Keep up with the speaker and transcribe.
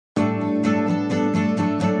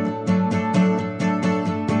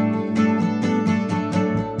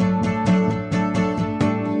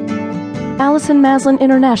Allison Maslan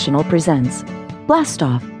International presents Blast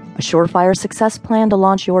Off, a surefire success plan to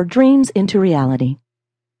launch your dreams into reality.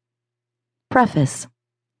 Preface.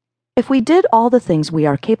 If we did all the things we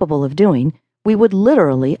are capable of doing, we would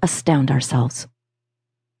literally astound ourselves.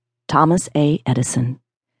 Thomas A. Edison.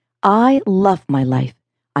 I love my life.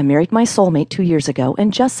 I married my soulmate 2 years ago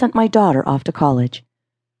and just sent my daughter off to college.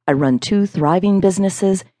 I run 2 thriving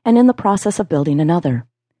businesses and in the process of building another.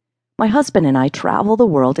 My husband and I travel the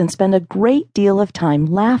world and spend a great deal of time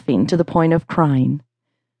laughing to the point of crying.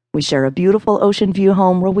 We share a beautiful ocean view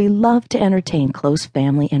home where we love to entertain close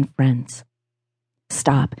family and friends.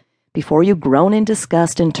 Stop. Before you groan in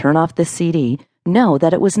disgust and turn off this CD, know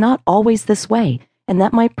that it was not always this way, and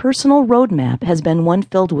that my personal roadmap has been one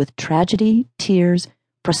filled with tragedy, tears,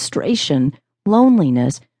 frustration,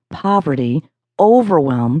 loneliness, poverty,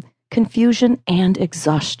 overwhelm, confusion, and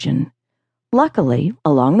exhaustion. Luckily,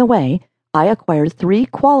 along the way, I acquired 3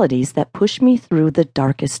 qualities that pushed me through the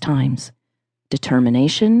darkest times: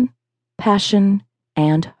 determination, passion,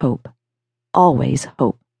 and hope. Always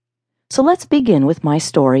hope. So let's begin with my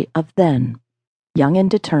story of then. Young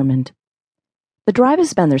and determined. The drive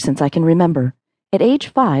has been there since I can remember. At age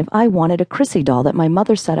 5, I wanted a Chrissy doll that my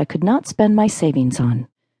mother said I could not spend my savings on.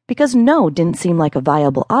 Because no didn't seem like a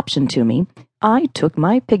viable option to me, I took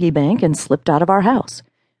my piggy bank and slipped out of our house.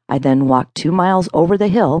 I then walked 2 miles over the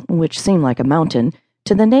hill, which seemed like a mountain,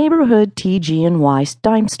 to the neighborhood TG&Y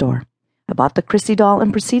dime store. I bought the Chrissy doll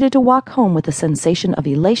and proceeded to walk home with a sensation of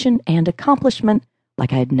elation and accomplishment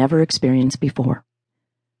like I had never experienced before.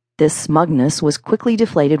 This smugness was quickly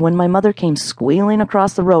deflated when my mother came squealing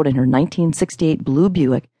across the road in her 1968 blue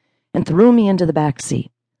Buick and threw me into the back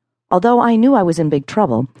seat. Although I knew I was in big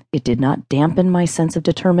trouble, it did not dampen my sense of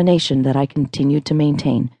determination that I continued to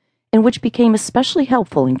maintain, and which became especially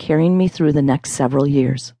helpful in carrying me through the next several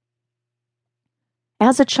years.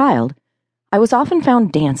 As a child, I was often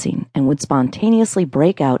found dancing and would spontaneously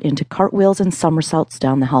break out into cartwheels and somersaults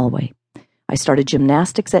down the hallway. I started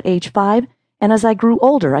gymnastics at age 5, and as I grew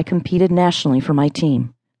older, I competed nationally for my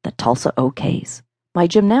team, the Tulsa OKs. My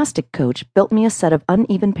gymnastic coach built me a set of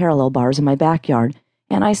uneven parallel bars in my backyard,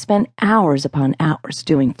 and I spent hours upon hours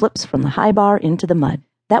doing flips from the high bar into the mud.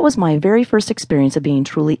 That was my very first experience of being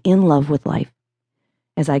truly in love with life.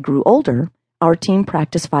 As I grew older, our team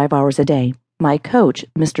practiced 5 hours a day. My coach,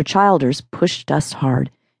 Mr. Childers, pushed us hard,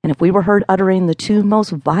 and if we were heard uttering the 2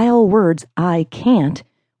 most vile words, "I can't,"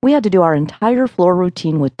 we had to do our entire floor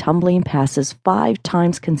routine with tumbling passes 5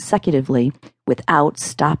 times consecutively without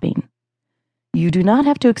stopping. You do not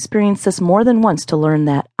have to experience this more than once to learn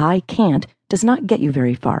that "I can't" does not get you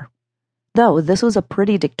very far. Though this was a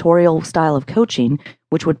pretty dictatorial style of coaching,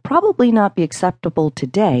 which would probably not be acceptable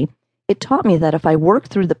today, it taught me that if I worked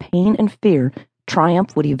through the pain and fear,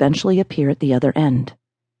 triumph would eventually appear at the other end.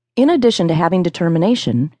 In addition to having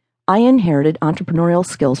determination, I inherited entrepreneurial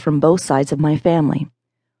skills from both sides of my family.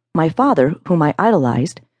 My father, whom I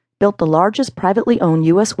idolized, built the largest privately owned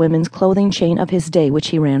U.S. women's clothing chain of his day, which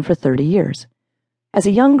he ran for 30 years. As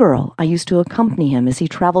a young girl, I used to accompany him as he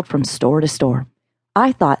traveled from store to store.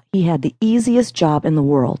 I thought he had the easiest job in the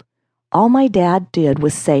world. All my dad did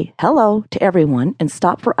was say hello to everyone and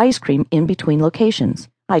stop for ice cream in between locations.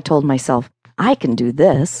 I told myself, I can do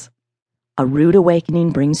this. A rude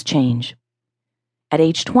awakening brings change. At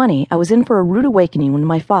age 20, I was in for a rude awakening when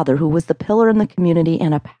my father, who was the pillar in the community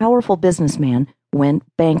and a powerful businessman, went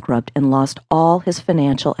bankrupt and lost all his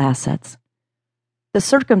financial assets. The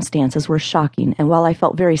circumstances were shocking, and while I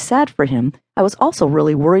felt very sad for him, I was also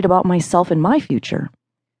really worried about myself and my future.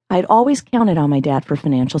 I had always counted on my dad for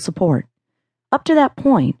financial support. Up to that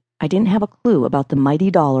point, I didn't have a clue about the mighty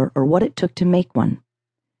dollar or what it took to make one.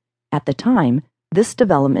 At the time, this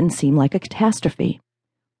development seemed like a catastrophe.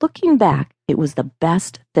 Looking back, it was the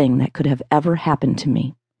best thing that could have ever happened to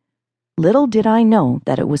me. Little did I know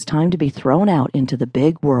that it was time to be thrown out into the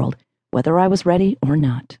big world, whether I was ready or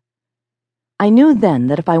not. I knew then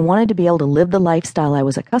that if I wanted to be able to live the lifestyle I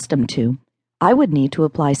was accustomed to, I would need to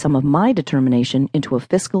apply some of my determination into a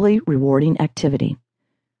fiscally rewarding activity.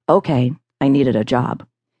 Okay, I needed a job,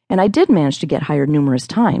 and I did manage to get hired numerous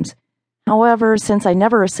times. However, since I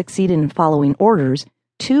never succeeded in following orders,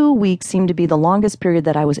 2 weeks seemed to be the longest period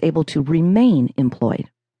that I was able to remain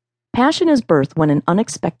employed. Passion is birthed when an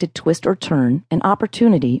unexpected twist or turn, an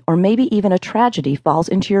opportunity, or maybe even a tragedy falls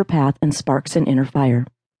into your path and sparks an inner fire.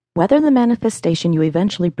 Whether the manifestation you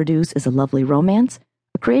eventually produce is a lovely romance,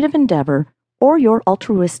 a creative endeavor, or your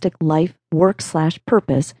altruistic life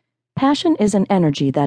work/purpose, passion is an energy that